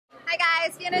Hi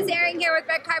guys, Fiona Zaring here with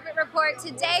Red Carpet Report.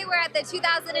 Today we're at the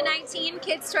 2019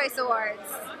 Kids Choice Awards.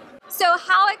 So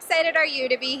how excited are you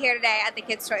to be here today at the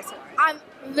Kids Choice Awards? I'm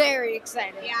very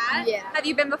excited. Yeah? Yeah. Have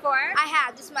you been before? I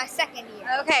have. This is my second year.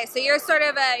 Okay, so you're sort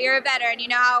of you're a veteran, you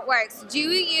know how it works. Do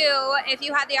you, if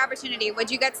you had the opportunity,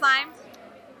 would you get slimed?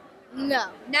 No.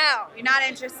 No, you're not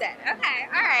interested. Okay,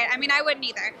 all right. I mean, I wouldn't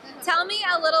either. Tell me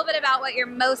a little bit about what you're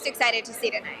most excited to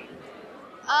see tonight.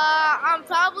 I'm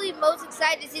probably most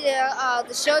excited to see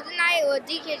the show tonight with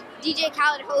DJ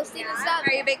Khaled hosting and stuff.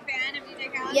 Are you a big fan of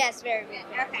DJ Khaled? Yes, very big.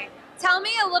 Okay. Tell me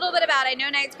a little bit about, I know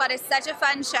Night Squad is such a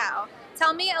fun show.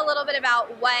 Tell me a little bit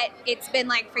about what it's been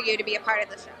like for you to be a part of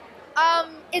the show.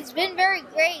 It's been very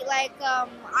great. Like,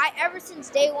 ever since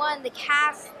day one, the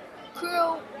cast,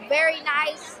 crew, very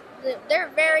nice. They're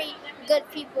very good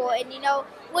people, and you know,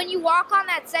 when you walk on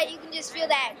that set, you can just feel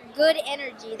that good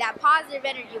energy, that positive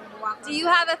energy when you walk on. Do you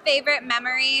have a favorite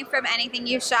memory from anything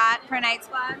you shot for Night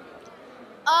Squad?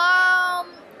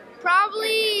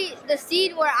 Probably the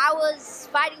scene where I was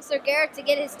fighting Sir Garrett to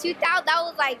get his tooth out. That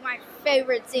was like my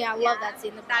favorite scene. I love that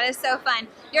scene. That is so fun.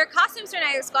 Your costumes for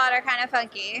Night Squad are kind of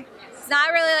funky. It's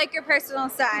not really like your personal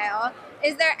style.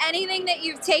 Is there anything that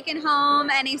you've taken home,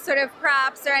 any sort of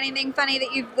props or anything funny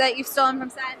that you've stolen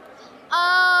from set?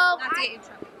 Not to get you in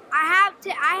trouble.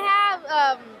 I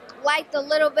have liked a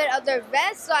little bit of their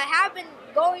vest, so I have been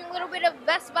going a little bit of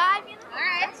vest vibe, you know? All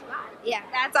right. Vest vibe. Yeah.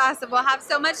 That's awesome. We'll have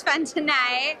so much fun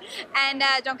tonight, and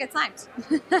don't get slimed.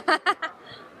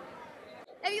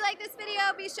 If you like this video,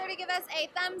 be sure to give us a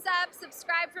thumbs up,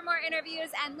 subscribe for more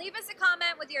interviews, and leave us a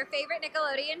comment with your favorite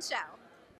Nickelodeon show.